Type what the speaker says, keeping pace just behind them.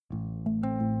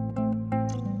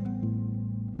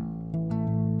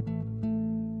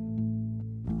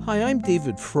Hi, I'm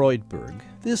David Freudberg.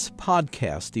 This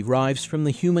podcast derives from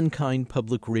the Humankind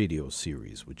Public Radio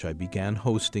series, which I began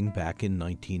hosting back in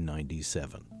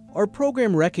 1997. Our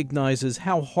program recognizes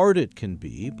how hard it can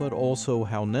be, but also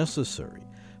how necessary,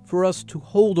 for us to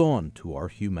hold on to our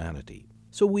humanity.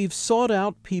 So we've sought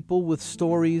out people with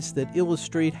stories that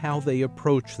illustrate how they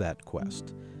approach that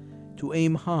quest. To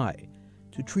aim high,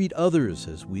 to treat others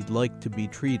as we'd like to be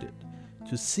treated,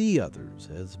 to see others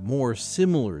as more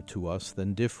similar to us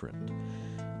than different,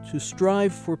 to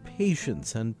strive for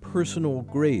patience and personal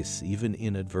grace even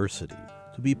in adversity,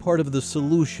 to be part of the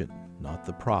solution, not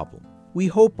the problem. We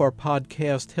hope our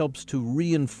podcast helps to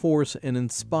reinforce and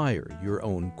inspire your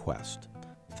own quest.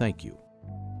 Thank you.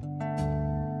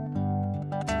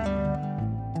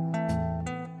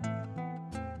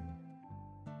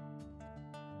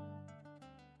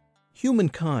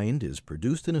 Humankind is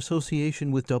produced in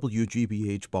association with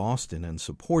WGBH Boston and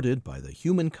supported by the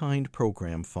Humankind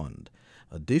Program Fund.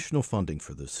 Additional funding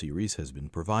for this series has been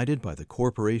provided by the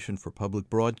Corporation for Public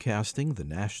Broadcasting, the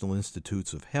National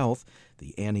Institutes of Health,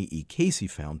 the Annie E. Casey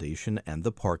Foundation, and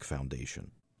the Park Foundation.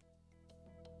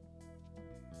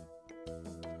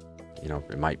 You know,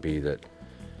 it might be that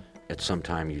at some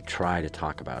time you try to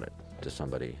talk about it to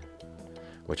somebody,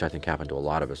 which I think happened to a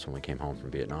lot of us when we came home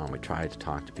from Vietnam. We tried to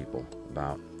talk to people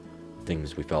about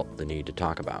things we felt the need to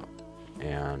talk about,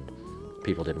 and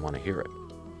people didn't want to hear it.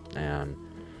 And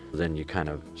then you kind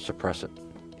of suppress it,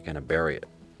 you kind of bury it.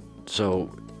 So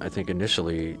I think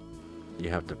initially you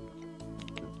have to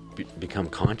become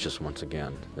conscious once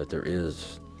again that there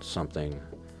is something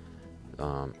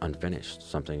unfinished,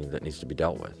 something that needs to be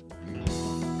dealt with.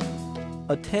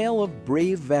 A tale of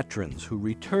brave veterans who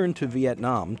returned to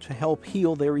Vietnam to help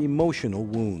heal their emotional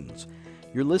wounds.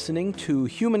 You're listening to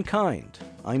Humankind.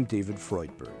 I'm David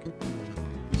Freudberg.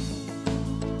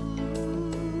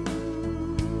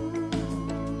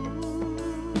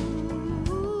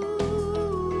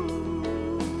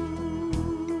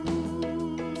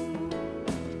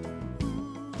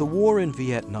 The war in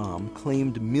Vietnam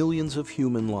claimed millions of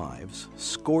human lives,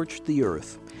 scorched the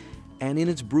earth, and in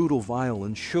its brutal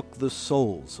violence shook the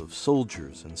souls of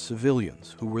soldiers and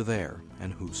civilians who were there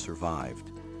and who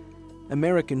survived.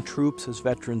 American troops, as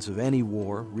veterans of any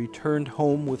war, returned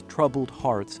home with troubled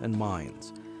hearts and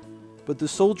minds. But the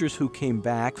soldiers who came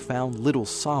back found little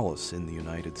solace in the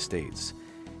United States.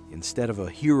 Instead of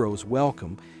a hero's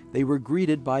welcome, they were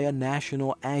greeted by a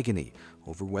national agony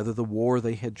over whether the war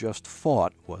they had just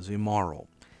fought was immoral.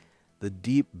 The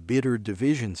deep, bitter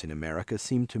divisions in America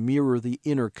seemed to mirror the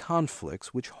inner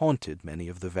conflicts which haunted many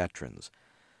of the veterans.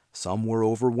 Some were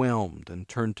overwhelmed and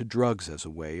turned to drugs as a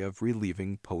way of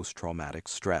relieving post-traumatic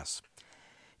stress.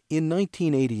 In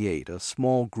 1988, a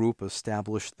small group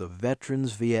established the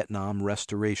Veterans Vietnam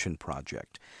Restoration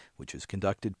Project, which has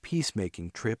conducted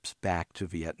peacemaking trips back to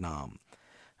Vietnam.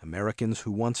 Americans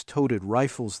who once toted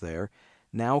rifles there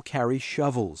now carry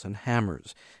shovels and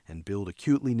hammers and build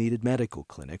acutely needed medical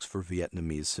clinics for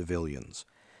Vietnamese civilians.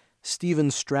 Steven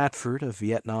Stratford, a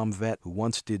Vietnam vet who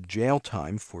once did jail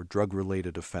time for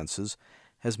drug-related offenses,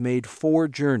 has made 4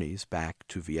 journeys back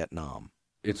to Vietnam.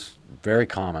 It's very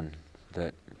common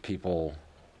that people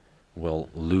will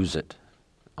lose it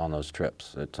on those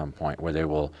trips at some point, where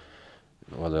they'll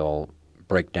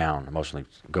break down emotionally,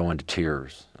 go into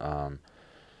tears.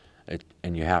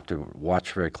 And you have to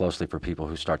watch very closely for people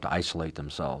who start to isolate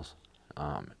themselves,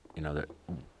 that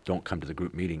don't come to the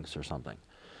group meetings or something.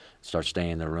 Start staying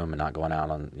in their room and not going out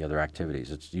on the other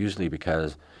activities. It's usually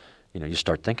because, you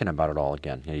start thinking about it all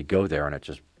again. You go there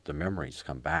and the memories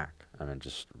come back,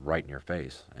 just right in your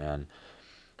face. And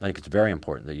I think it's very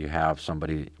important that you have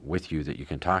somebody with you that you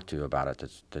can talk to about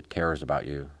it, that cares about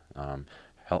you.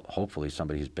 Hopefully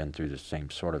somebody who's been through the same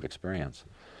sort of experience.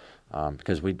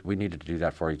 Because we need to do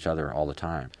that for each other all the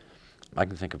time. I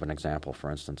can think of an example,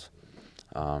 for instance.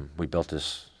 We built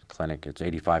this clinic. It's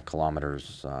 85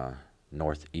 kilometers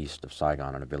northeast of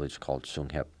Saigon in a village called Sung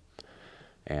Hip.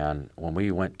 And when we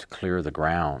went to clear the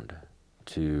ground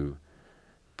to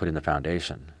put in the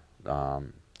foundation,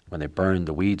 when they burned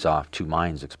the weeds off, 2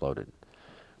 mines exploded.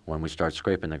 When we started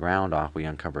scraping the ground off, we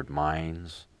uncovered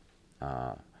mines,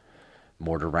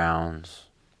 mortar rounds,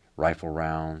 rifle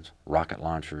rounds, rocket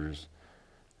launchers,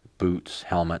 boots,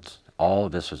 helmets. All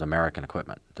of this was American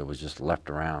equipment that was just left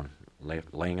around,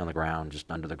 laying on the ground, just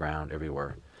under the ground,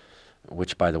 everywhere,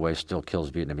 which, by the way, still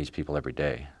kills Vietnamese people every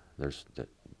day. The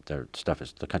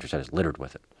countryside is littered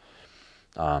with it.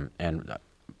 One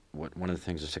of the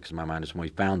things that sticks in my mind is when we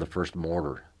found the first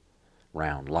mortar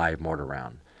round, live mortar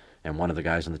round, and one of the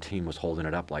guys on the team was holding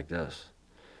it up like this.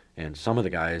 And some of the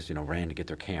guys, ran to get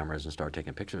their cameras and started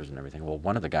taking pictures and everything. Well,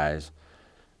 one of the guys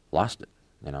lost it.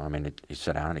 You know, I mean, he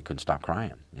sat down and he couldn't stop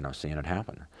crying, you know, seeing it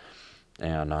happen.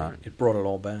 And it brought it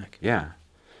all back. yeah.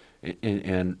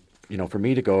 And, you know, for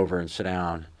me to go over and sit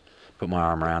down, put my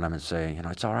arm around him and say, you know,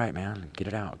 it's all right, man, get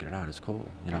it out, it's cool,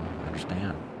 you know, I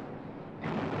understand.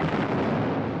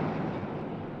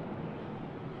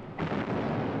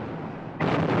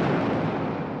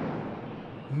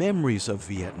 Memories of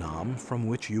Vietnam, from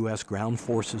which U.S. ground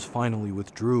forces finally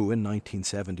withdrew in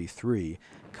 1973,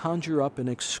 conjure up an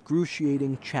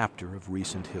excruciating chapter of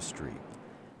recent history.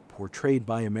 Portrayed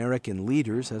by American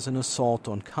leaders as an assault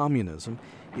on communism,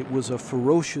 it was a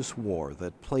ferocious war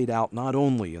that played out not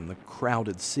only in the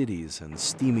crowded cities and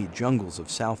steamy jungles of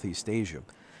Southeast Asia,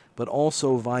 but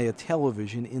also via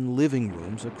television in living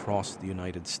rooms across the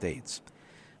United States.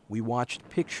 We watched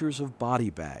pictures of body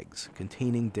bags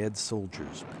containing dead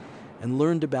soldiers and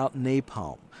learned about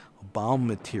napalm, a bomb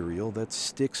material that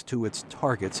sticks to its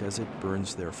targets as it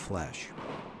burns their flesh.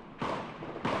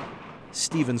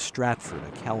 Steven Stratford,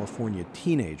 a California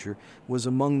teenager, was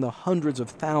among the hundreds of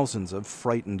thousands of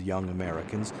frightened young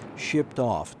Americans shipped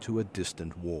off to a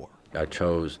distant war. I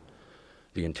chose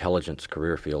the intelligence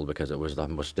career field because it was the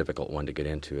most difficult one to get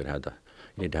into. You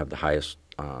need to have the highest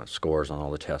scores on all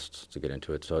the tests to get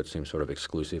into it, so it seemed sort of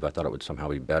exclusive. I thought it would somehow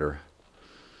be better.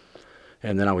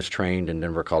 And then I was trained in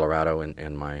Denver, Colorado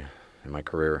in my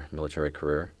career, military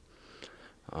career.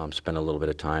 Spent a little bit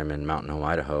of time in Mountain Home,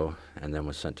 Idaho, and then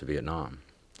was sent to Vietnam.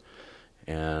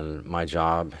 And my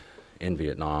job in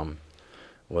Vietnam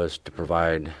was to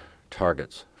provide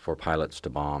targets for pilots to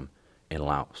bomb in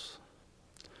Laos.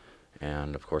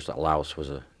 And of course, Laos was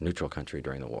a neutral country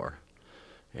during the war.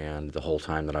 And the whole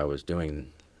time that I was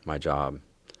doing my job,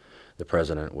 the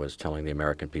president was telling the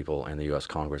American people and the U.S.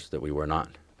 Congress that we were not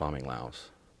bombing Laos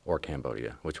or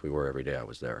Cambodia, which we were every day I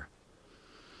was there.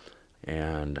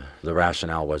 And the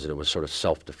rationale was that it was sort of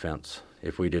self-defense.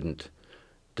 If we didn't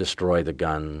destroy the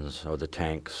guns or the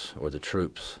tanks or the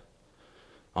troops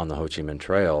on the Ho Chi Minh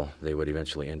Trail, they would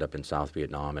eventually end up in South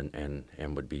Vietnam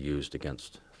and would be used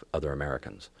against other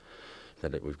Americans.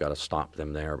 That we've got to stop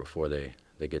them there before they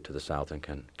get to the South and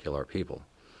can kill our people.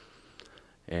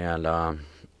 And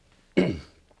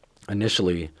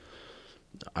initially,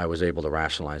 I was able to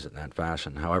rationalize it in that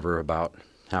fashion. However, about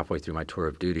halfway through my tour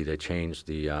of duty, they changed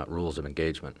the rules of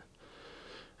engagement.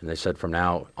 And they said from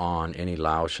now on, any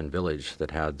Laotian village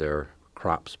that had their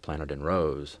crops planted in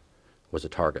rows was a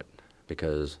target,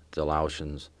 because the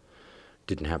Laotians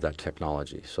didn't have that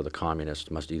technology. So the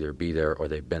communists must either be there or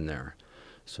they've been there.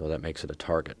 So that makes it a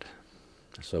target.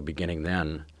 So beginning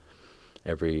then,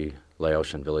 every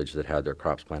Laotian village that had their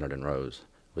crops planted in rows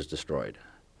was destroyed.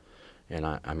 And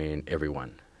I mean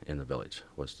everyone in the village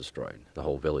was destroyed. The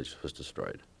whole village was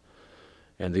destroyed.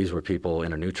 And these were people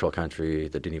in a neutral country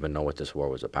that didn't even know what this war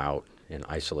was about, in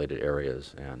isolated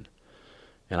areas, and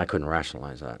I couldn't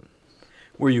rationalize that.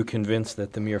 Were you convinced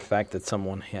that the mere fact that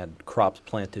someone had crops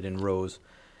planted in rows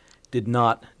did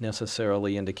not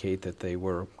necessarily indicate that they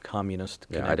were communist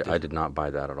connected? Yeah, I did not buy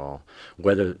that at all.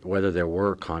 Whether there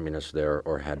were communists there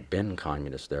or had been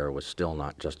communists there was still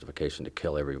not justification to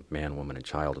kill every man, woman, and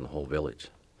child in the whole village,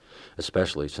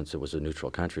 especially since it was a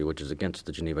neutral country, which is against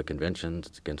the Geneva Conventions,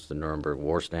 it's against the Nuremberg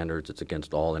War Standards, it's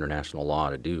against all international law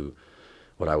to do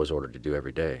what I was ordered to do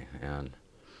every day. And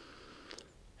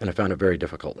I found it very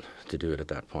difficult to do it at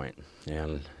that point.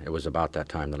 And it was about that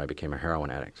time that I became a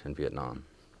heroin addict in Vietnam.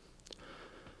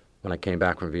 When I came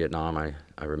back from Vietnam,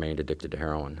 I remained addicted to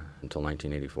heroin until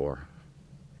 1984.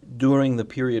 During the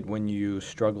period when you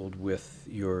struggled with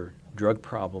your drug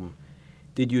problem,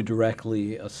 did you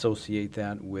directly associate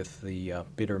that with the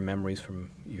bitter memories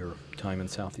from your time in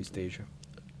Southeast Asia?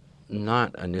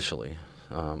 Not initially.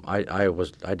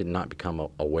 I did not become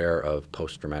aware of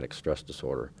post-traumatic stress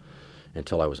disorder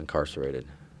until I was incarcerated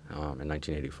in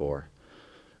 1984,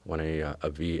 when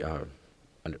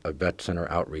a vet center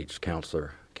outreach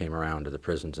counselor came around to the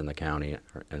prisons in the county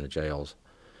and the jails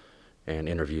and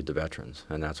interviewed the veterans.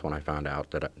 And that's when I found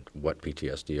out that what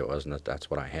PTSD it was and that's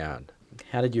what I had.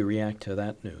 How did you react to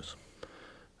that news?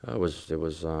 It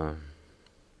was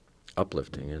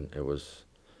uplifting, and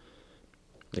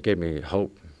it gave me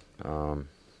hope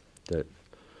that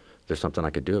there's something I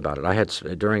could do about it. I had,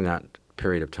 during that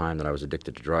period of time that I was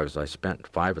addicted to drugs, I spent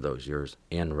 5 of those years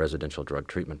in residential drug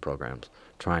treatment programs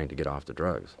trying to get off the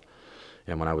drugs.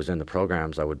 And when I was in the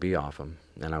programs, I would be off them,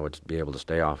 and I would be able to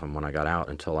stay off them when I got out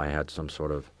until I had some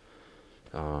sort of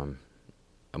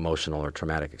emotional or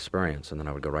traumatic experience, and then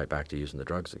I would go right back to using the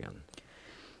drugs again.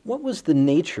 What was the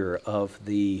nature of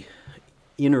the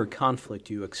inner conflict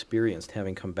you experienced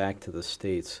having come back to the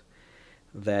States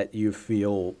that you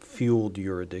feel fueled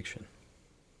your addiction?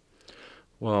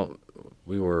 Well,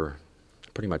 we were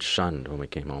pretty much shunned when we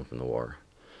came home from the war,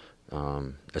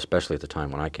 especially at the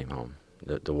time when I came home.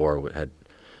 The war had,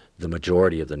 the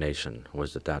majority of the nation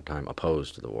was at that time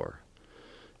opposed to the war.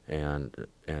 And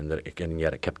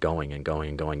yet it kept going and going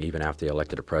and going, even after they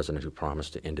elected a president who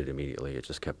promised to end it immediately. It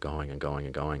just kept going and going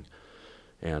and going.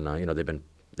 And,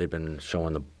 they've been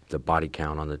showing the body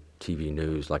count on the TV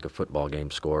news like a football game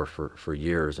score for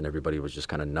years, and everybody was just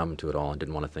kind of numb to it all and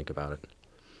didn't want to think about it.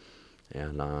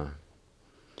 And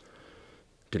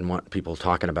didn't want people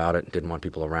talking about it, didn't want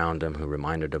people around them who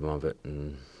reminded them of it,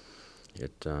 and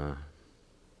it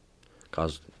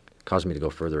caused me to go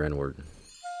further inward.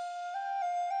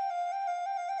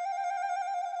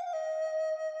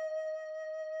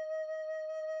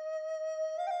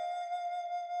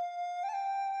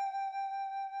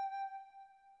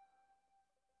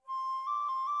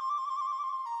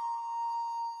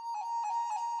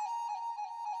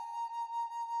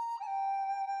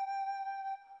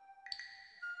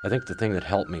 I think the thing that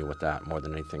helped me with that more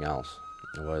than anything else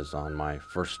was on my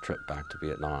first trip back to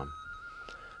Vietnam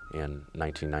in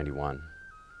 1991.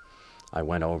 I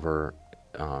went over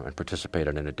and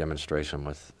participated in a demonstration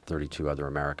with 32 other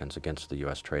Americans against the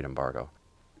U.S. trade embargo.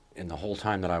 In the whole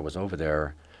time that I was over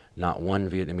there, not one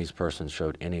Vietnamese person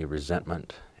showed any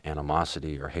resentment,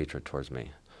 animosity, or hatred towards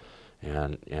me.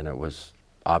 And it was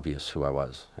obvious who I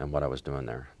was and what I was doing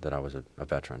there, that I was a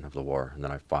veteran of the war and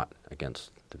that I fought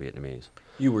against the Vietnamese.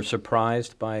 You were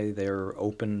surprised by their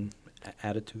open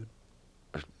attitude?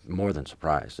 More than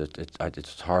surprised.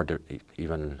 It's hard to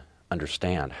even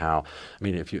understand how. I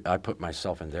mean, I put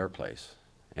myself in their place,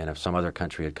 and if some other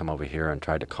country had come over here and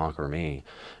tried to conquer me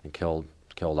and killed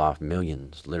off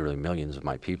millions, literally millions of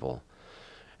my people,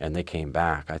 and they came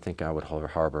back, I think I would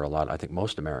harbor a lot. I think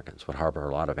most Americans would harbor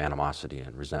a lot of animosity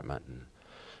and resentment, and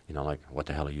like, what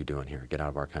the hell are you doing here? Get out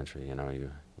of our country,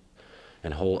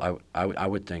 I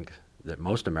would think that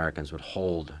most Americans would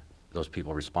hold those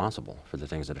people responsible for the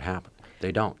things that had happened.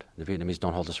 They don't. The Vietnamese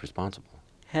don't hold us responsible.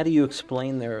 How do you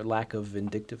explain their lack of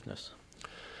vindictiveness?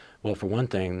 Well, for one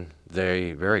thing,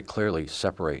 they very clearly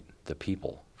separate the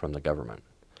people from the government.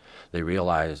 They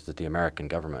realize that the American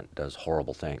government does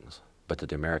horrible things, but that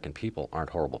the American people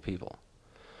aren't horrible people.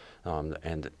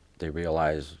 And they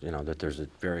realize, that there's a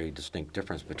very distinct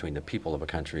difference between the people of a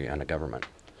country and a government.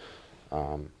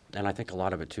 And I think a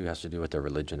lot of it, too, has to do with their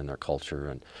religion and their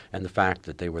culture and the fact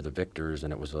that they were the victors,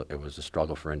 and it was a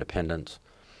struggle for independence.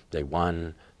 They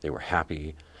won. They were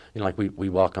happy. Like we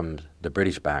welcomed the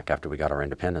British back after we got our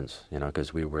independence,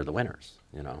 because we were the winners,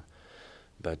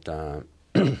 But the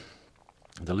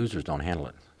losers don't handle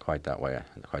it quite that way,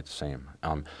 quite the same.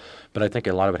 But I think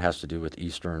a lot of it has to do with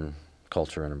Eastern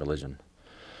culture and religion.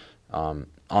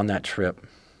 On that trip,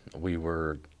 we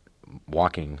were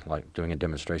walking, like doing a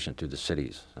demonstration through the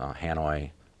cities,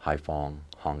 Hanoi, Haiphong,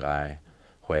 Hong Ai,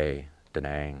 Hue, Da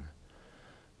Nang,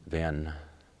 Vinh,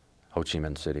 Ho Chi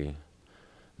Minh City,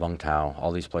 Vung Tau,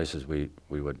 all these places we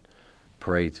would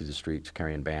parade through the streets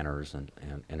carrying banners and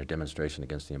in a demonstration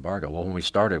against the embargo. Well, when we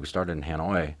started in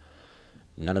Hanoi.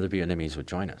 None of the Vietnamese would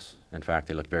join us. In fact,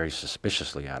 they looked very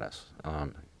suspiciously at us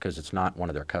because it's not one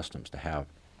of their customs to have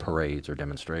parades or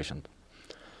demonstrations.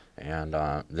 And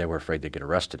they were afraid they'd get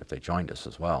arrested if they joined us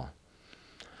as well.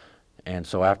 And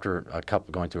so after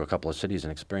going through a couple of cities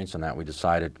and experiencing that, we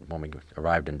decided when we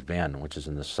arrived in Vinh, which is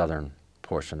in the southern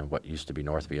portion of what used to be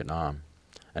North Vietnam,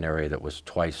 an area that was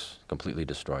twice completely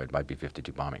destroyed by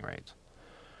B-52 bombing raids.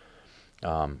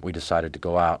 We decided to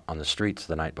go out on the streets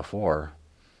the night before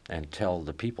and tell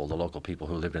the people, the local people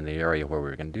who lived in the area where we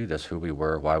were going to do this, who we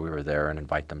were, why we were there, and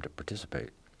invite them to participate,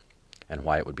 and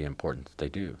why it would be important that they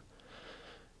do.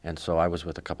 And so I was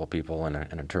with a couple people and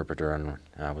an interpreter, and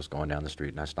I was going down the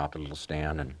street, and I stopped at a little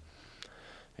stand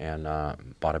and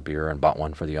bought a beer and bought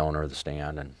one for the owner of the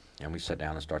stand, and we sat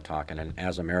down and started talking. And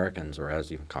as Americans, or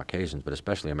as even Caucasians, but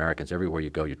especially Americans, everywhere you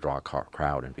go, you draw a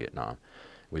crowd in Vietnam.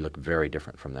 We look very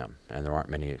different from them, and there aren't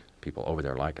many people over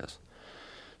there like us.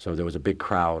 So there was a big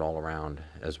crowd all around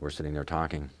as we're sitting there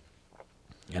talking.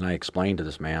 And I explained to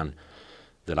this man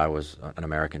that I was an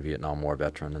American Vietnam War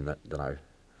veteran and that I,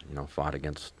 fought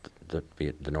against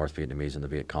the North Vietnamese and the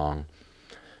Viet Cong,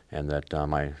 and that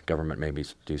my government made me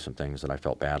do some things that I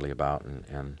felt badly about,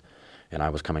 and I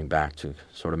was coming back to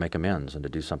sort of make amends and to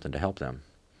do something to help them.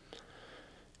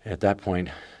 At that point,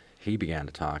 he began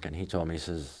to talk, and he told me, he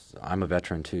says, I'm a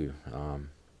veteran too.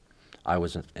 I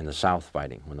was in the South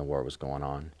fighting when the war was going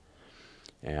on.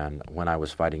 And when I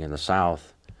was fighting in the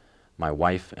South, my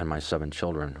wife and my 7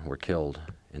 children were killed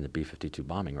in the B-52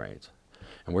 bombing raids.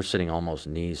 And we're sitting almost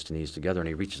knees to knees together, and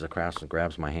he reaches across and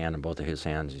grabs my hand in both of his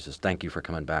hands. He says, thank you for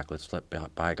coming back. Let's let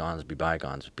bygones be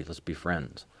bygones. Let's be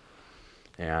friends.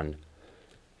 And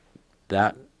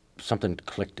that something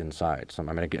clicked inside. I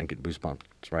mean, I get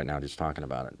goosebumps right now just talking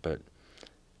about it. But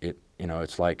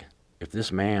it's like if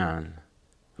this man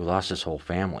who lost his whole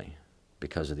family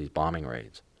because of these bombing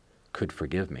raids could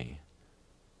forgive me,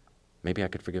 maybe I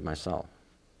could forgive myself.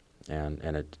 And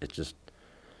it just,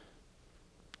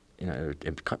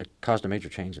 it caused a major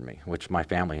change in me, which my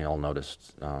family all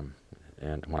noticed.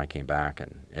 And when I came back,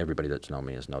 and everybody that's known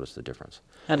me has noticed the difference.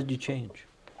 How did you change?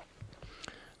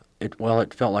 It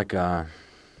felt like a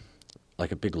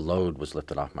big load was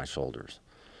lifted off my shoulders.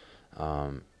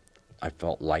 I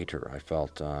felt lighter. I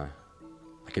felt I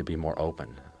could be more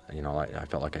open. I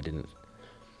felt like I didn't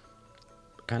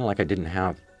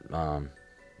have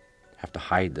to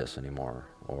hide this anymore,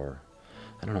 or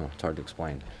I don't know. It's hard to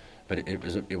explain, but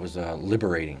it was a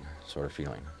liberating sort of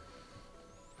feeling.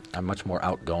 I'm much more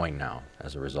outgoing now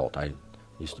as a result. I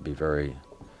used to be very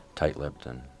tight-lipped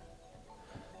and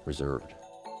reserved.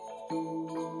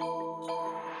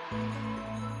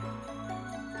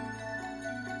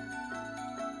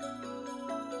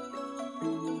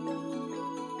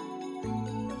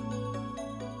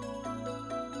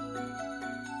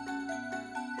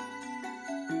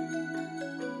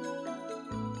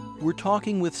 We're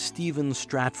talking with Steven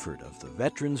Stratford of the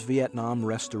Veterans Vietnam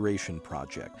Restoration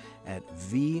Project at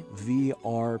vvrp.org.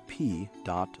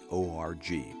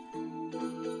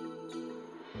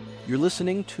 You're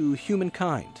listening to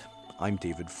Humankind. I'm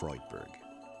David Freudberg.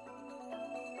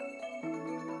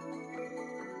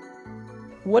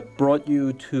 What brought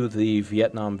you to the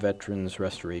Vietnam Veterans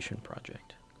Restoration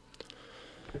Project?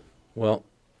 Well,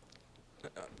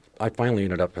 I finally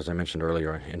ended up, as I mentioned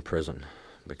earlier, in prison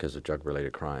because of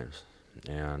drug-related crimes.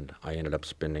 And I ended up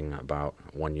spending about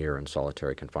 1 year in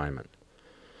solitary confinement.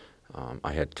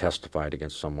 I had testified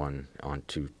against someone on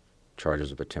 2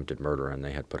 charges of attempted murder, and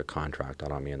they had put a contract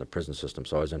out on me in the prison system,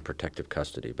 so I was in protective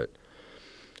custody. But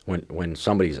when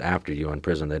somebody's after you in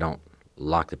prison, they don't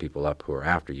lock the people up who are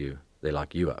after you. They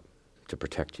lock you up to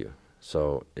protect you.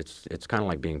 So it's kind of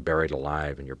like being buried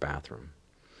alive in your bathroom.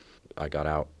 I got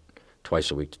out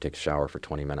twice a week to take a shower for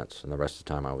 20 minutes, and the rest of the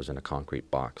time I was in a concrete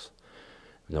box.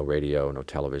 No radio, no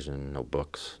television, no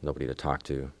books, nobody to talk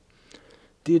to.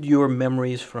 Did your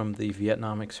memories from the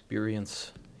Vietnam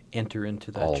experience enter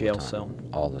into that jail cell?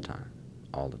 All the time.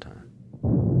 All the time.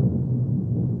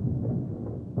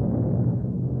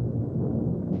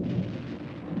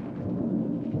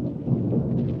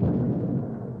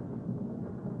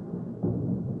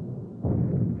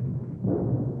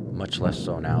 Much less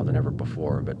so now than ever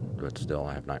before, but still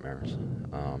I have nightmares.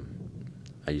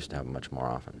 I used to have them much more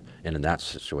often. And in that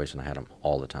situation, I had them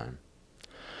all the time.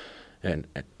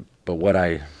 But what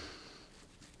I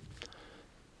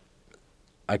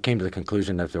came to the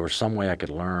conclusion that if there was some way I could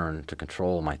learn to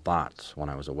control my thoughts when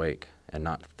I was awake and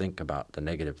not think about the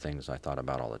negative things I thought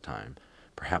about all the time,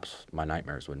 perhaps my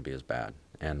nightmares wouldn't be as bad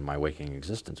and my waking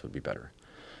existence would be better.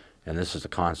 And this is a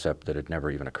concept that had never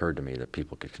even occurred to me, that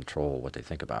people could control what they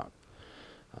think about.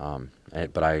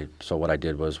 So what I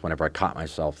did was, whenever I caught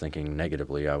myself thinking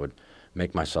negatively, I would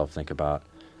make myself think about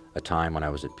a time when I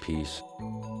was at peace.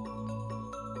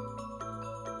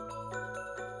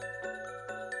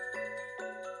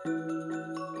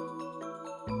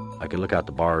 I could look out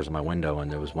the bars of my window,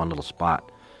 and there was one little spot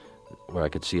where I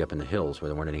could see up in the hills where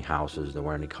there weren't any houses, there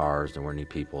weren't any cars, there weren't any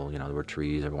people. There were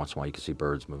trees. Every once in a while you could see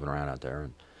birds moving around out there.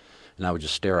 And I would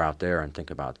just stare out there and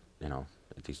think about,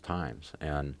 at these times.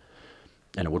 And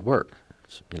it would work.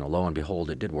 Lo and behold,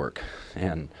 it did work.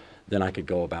 And then I could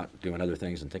go about doing other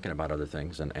things and thinking about other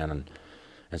things. And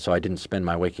so I didn't spend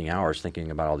my waking hours thinking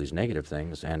about all these negative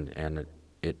things. And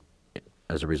it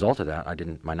as a result of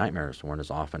that, my nightmares weren't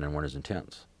as often and weren't as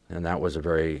intense. And that was a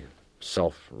very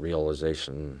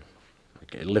self-realization.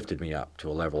 It lifted me up to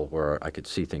a level where I could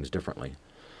see things differently.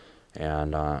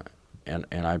 And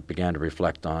I began to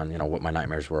reflect on, what my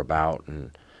nightmares were about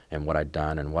and what I'd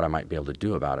done and what I might be able to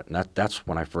do about it. And that's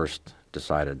when I first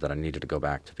decided that I needed to go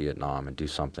back to Vietnam and do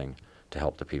something to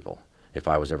help the people if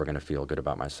I was ever going to feel good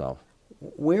about myself.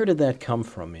 Where did that come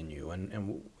from in you,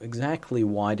 and exactly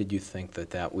why did you think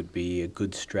that would be a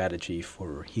good strategy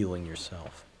for healing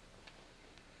yourself?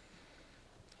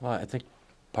 Well, I think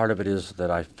part of it is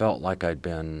that I felt like I'd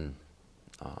been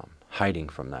hiding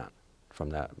from that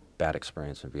bad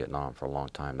experience in Vietnam for a long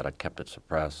time, that I'd kept it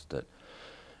suppressed,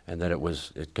 and that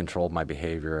it controlled my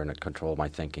behavior and it controlled my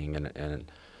thinking, and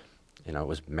it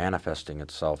was manifesting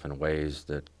itself in ways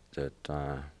that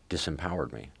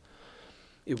disempowered me.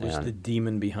 It was the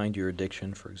demon behind your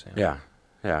addiction, for example.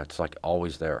 Yeah, it's like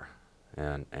always there,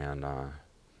 and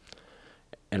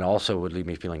also would leave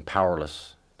me feeling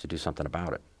powerless to do something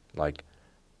about it. Like,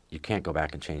 you can't go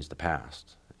back and change the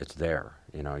past. it's there.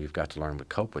 You know, you've got to learn to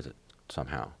cope with it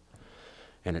somehow.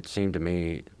 And it seemed to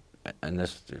me, and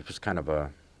this it was kind of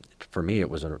for me, it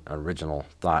was an original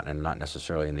thought, and not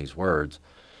necessarily in these words,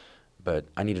 but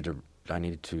I needed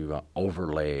to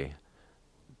overlay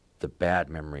the bad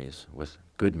memories with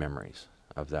good memories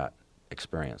of that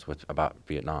experience about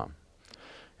Vietnam,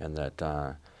 and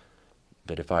that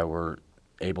if I were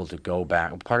able to go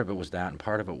back, part of it was that, and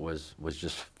part of it was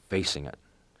just facing it,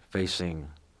 facing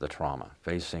the trauma,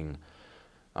 facing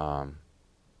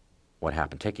what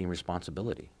happened, taking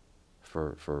responsibility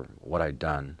for what I'd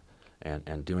done,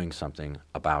 and doing something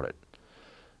about it,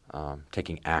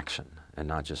 taking action, and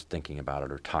not just thinking about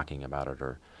it or talking about it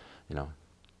or,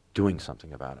 doing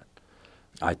something about it.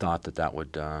 I thought that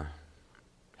would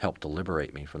help to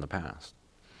liberate me from the past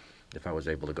if I was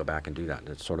able to go back and do that,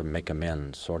 and sort of make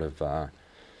amends, sort of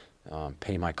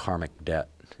pay my karmic debt,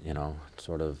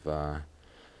 sort of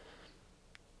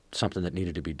something that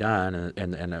needed to be done.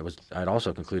 And I'd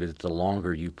also concluded that the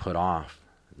longer you put off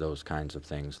those kinds of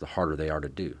things, the harder they are to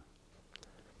do.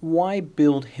 Why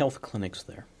build health clinics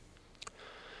there?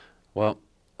 Well,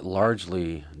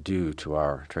 largely due to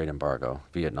our trade embargo,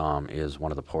 Vietnam is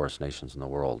one of the poorest nations in the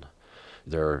world.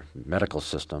 Their medical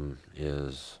system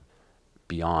is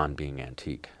beyond being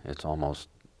antique. It's almost,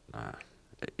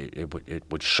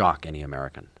 it would shock any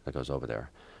American that goes over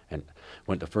there. And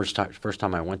when the first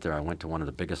time I went there, I went to one of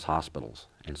the biggest hospitals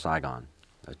in Saigon,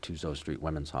 a Tuzo Street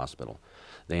Women's Hospital.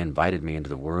 They invited me into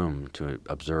the room to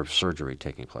observe surgery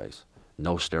taking place.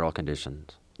 No sterile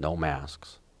conditions, no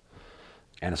masks.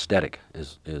 Anesthetic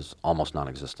is almost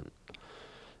non-existent.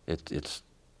 It's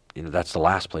that's the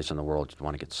last place in the world you'd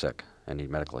want to get sick and need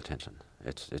medical attention.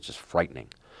 It's just frightening.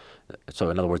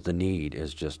 So in other words, the need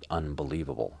is just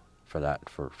unbelievable for that,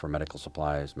 for medical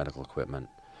supplies, medical equipment,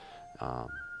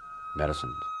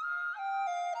 medicines.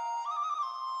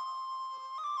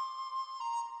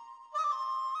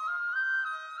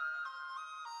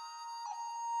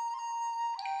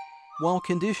 While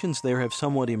conditions there have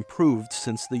somewhat improved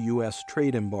since the U.S.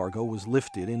 trade embargo was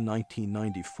lifted in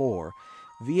 1994,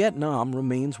 Vietnam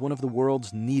remains one of the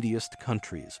world's neediest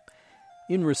countries.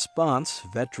 In response,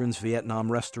 Veterans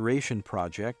Vietnam Restoration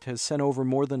Project has sent over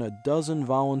more than a dozen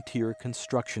volunteer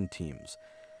construction teams.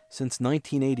 Since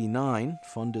 1989,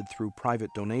 funded through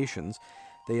private donations,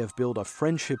 they have built a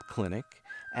friendship clinic,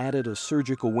 added a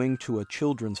surgical wing to a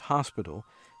children's hospital,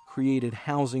 created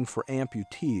housing for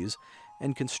amputees,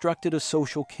 and constructed a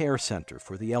social care center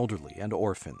for the elderly and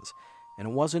orphans. And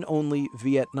it wasn't only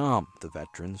Vietnam the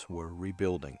veterans were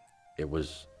rebuilding. It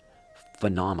was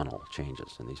phenomenal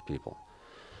changes in these people,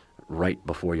 right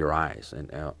before your eyes.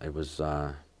 And it was,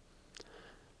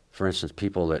 for instance,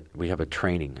 people that we have a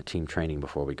team training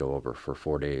before we go over for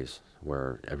 4 days,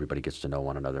 where everybody gets to know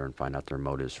one another and find out their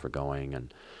motives for going,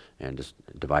 and just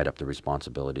divide up the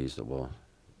responsibilities that will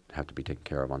have to be taken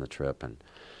care of on the trip. And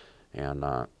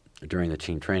during the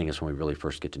team training is when we really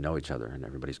first get to know each other, and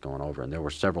everybody's going over. And there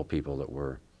were several people that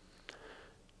were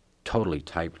totally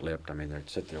tight-lipped. I mean, they'd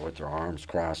sit there with their arms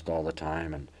crossed all the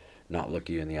time and not look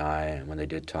you in the eye. And when they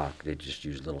did talk, they'd just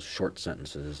use little short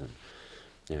sentences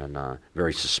and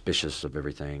very suspicious of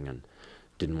everything, and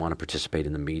didn't want to participate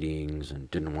in the meetings,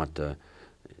 and didn't want to,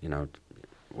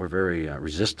 were very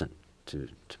resistant to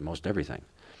most everything.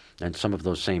 And some of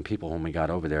those same people, when we got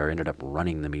over there, ended up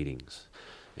running the meetings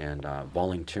and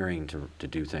volunteering to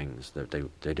do things that they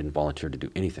didn't volunteer to do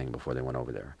anything before they went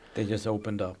over there. They just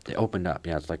opened up. They opened up.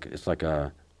 Yeah, it's like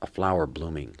a flower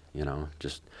blooming.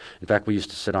 Just in fact, we used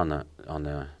to sit on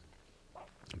the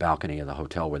balcony of the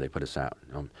hotel where they put us out.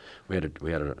 We had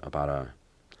about a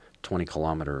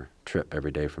 20-kilometer trip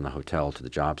every day from the hotel to the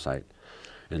job site.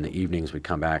 And in the evenings, we'd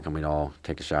come back and we'd all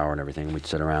take a shower and everything, and we'd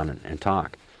sit around and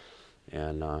talk.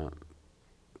 And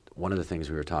one of the things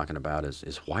we were talking about is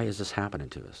why is this happening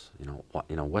to us?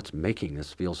 What's making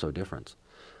this feel so different?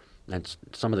 And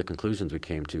some of the conclusions we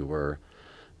came to were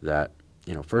that,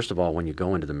 first of all, when you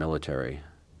go into the military,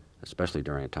 especially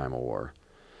during a time of war,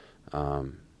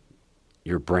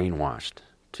 you're brainwashed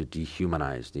to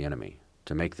dehumanize the enemy,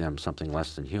 to make them something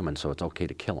less than human, so it's okay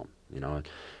to kill them,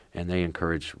 And they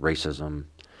encourage racism,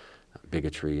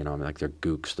 bigotry, like they're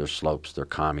gooks, they're slopes, they're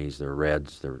commies, they're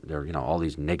reds, they're all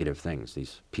these negative things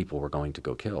these people were going to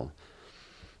go kill.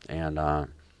 And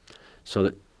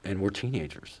and we're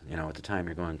teenagers, at the time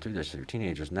you're going through this, you're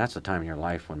teenagers, and that's the time in your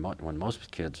life when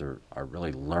most kids are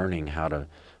really learning how to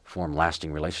form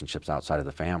lasting relationships outside of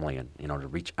the family, and, to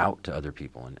reach out to other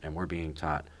people, and we're being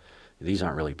taught these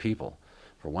aren't really people,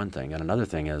 for one thing. And another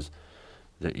thing is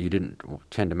that you didn't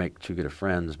tend to make too good of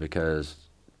friends because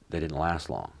they didn't last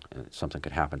long. Something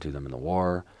could happen to them in the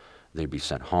war. They'd be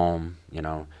sent home,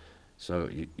 So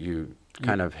you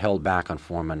kind of held back on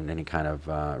forming any kind of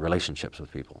relationships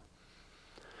with people.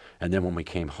 And then when we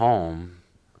came home,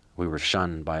 we were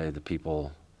shunned by the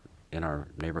people in our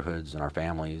neighborhoods and our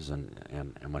families and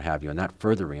what have you, and that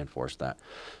further reinforced that.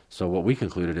 So what we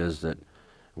concluded is that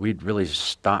we'd really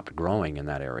stopped growing in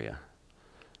that area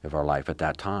of our life at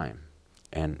that time.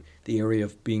 And the area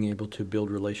of being able to build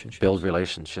relationships. Build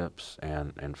relationships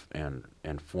and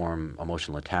form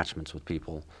emotional attachments with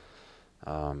people.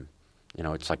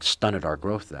 It's like stunted our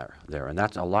growth there. And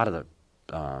that's a lot of the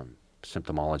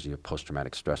symptomology of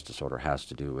post-traumatic stress disorder has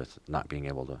to do with not being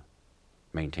able to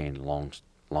maintain long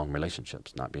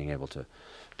relationships, not being able to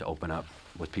open up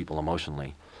with people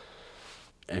emotionally.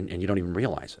 And you don't even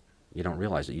realize it. You don't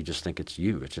realize it. You just think it's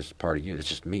you. It's just part of you. It's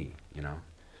just me,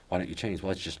 Why don't you change?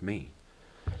 Well, it's just me.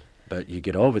 But you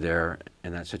get over there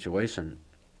in that situation,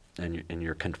 and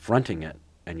you're confronting it,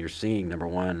 and you're seeing, number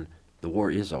one, the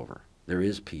war is over. There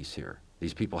is peace here.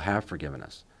 These people have forgiven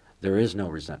us. There is no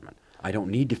resentment. I don't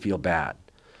need to feel bad.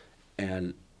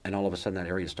 And all of a sudden that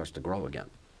area starts to grow again.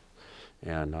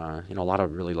 And, a lot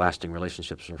of really lasting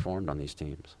relationships are formed on these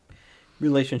teams.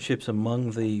 Relationships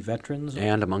among the veterans?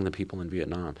 And among the people in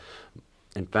Vietnam.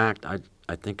 In fact, I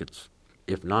think it's,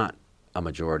 if not a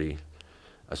majority,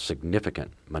 a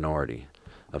significant minority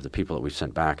of the people that we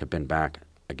sent back have been back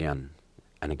again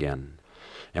and again.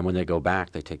 And when they go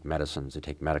back, they take medicines, they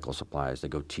take medical supplies, they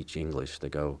go teach English, they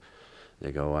go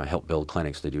help build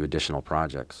clinics, they do additional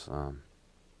projects.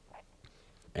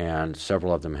 And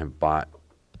several of them have brought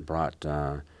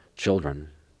children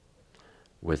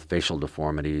with facial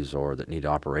deformities or that need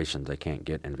operations they can't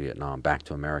get in Vietnam back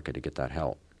to America to get that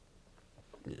help.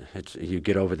 You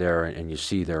get over there and you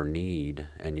see their need,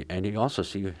 and you also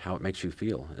see how it makes you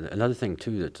feel. Another thing,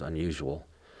 too, that's unusual,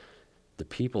 the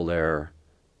people there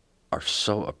are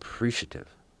so appreciative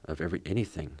of any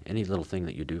little thing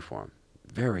that you do for them.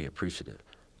 Very appreciative.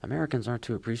 Americans aren't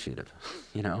too appreciative,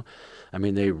 I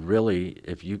mean, they really,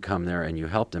 if you come there and you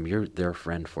help them, you're their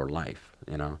friend for life,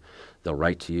 They'll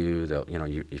write to you,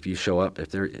 if you show up,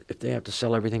 if they have to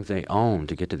sell everything they own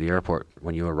to get to the airport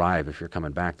when you arrive, if you're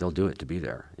coming back, they'll do it to be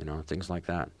there, things like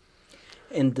that.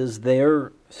 And does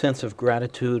their sense of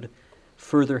gratitude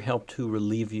further help to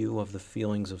relieve you of the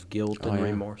feelings of guilt and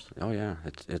remorse? Oh, yeah.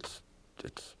 It's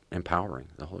empowering.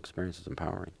 The whole experience is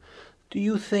empowering. Do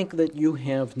you think that you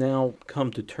have now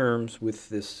come to terms with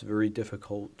this very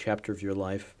difficult chapter of your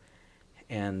life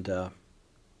and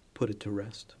put it to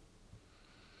rest?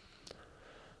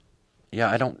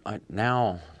 Yeah,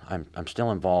 I'm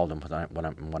still involved in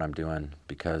what I'm doing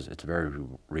because it's very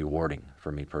rewarding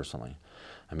for me personally.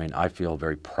 I mean, I feel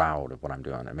very proud of what I'm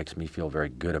doing. It makes me feel very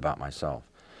good about myself.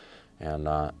 And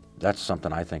that's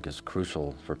something I think is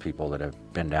crucial for people that have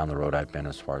been down the road I've been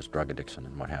as far as drug addiction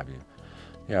and what have you.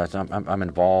 Yeah, I'm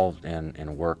involved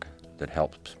in work that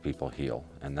helps people heal,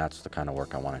 and that's the kind of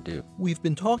work I want to do. We've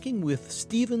been talking with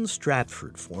Steven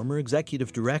Stratford, former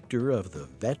executive director of the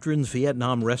Veterans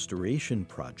Vietnam Restoration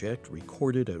Project,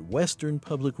 recorded at Western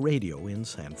Public Radio in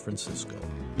San Francisco.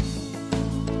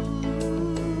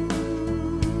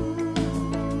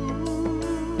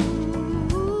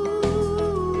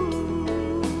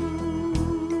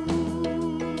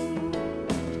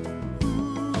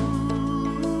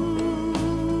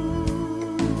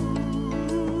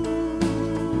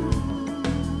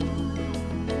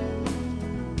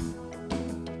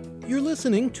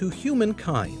 Listening to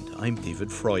Humankind. I'm David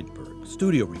Freudberg.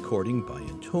 Studio recording by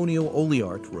Antonio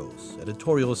Oliart Rose.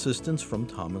 Editorial assistance from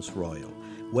Thomas Royal.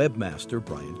 Webmaster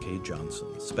Brian K.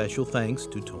 Johnson. Special thanks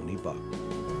to Tony Buck.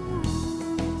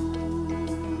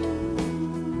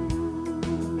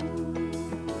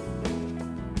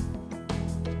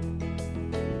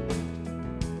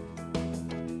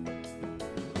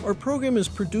 Our program is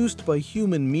produced by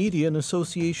Human Media in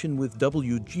association with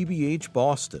WGBH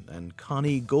Boston and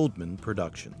Connie Goldman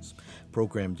Productions.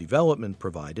 Program development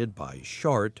provided by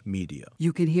Shart Media.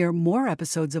 You can hear more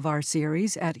episodes of our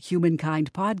series at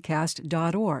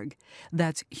humankindpodcast.org.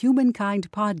 That's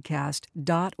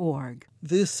humankindpodcast.org.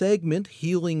 This segment,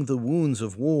 Healing the Wounds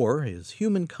of War, is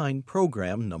Humankind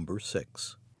Program number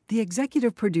 6. The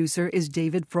executive producer is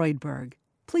David Freudberg.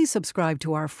 Please subscribe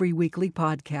to our free weekly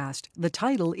podcast. The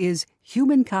title is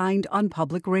Humankind on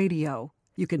Public Radio.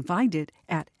 You can find it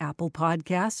at Apple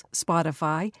Podcasts,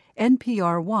 Spotify,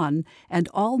 NPR One, and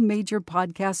all major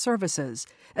podcast services,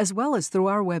 as well as through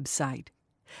our website.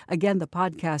 Again, the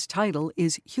podcast title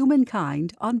is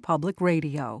Humankind on Public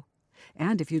Radio.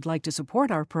 And if you'd like to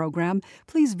support our program,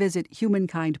 please visit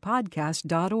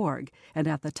humankindpodcast.org, and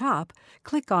at the top,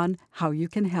 click on How You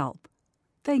Can Help.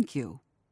 Thank you.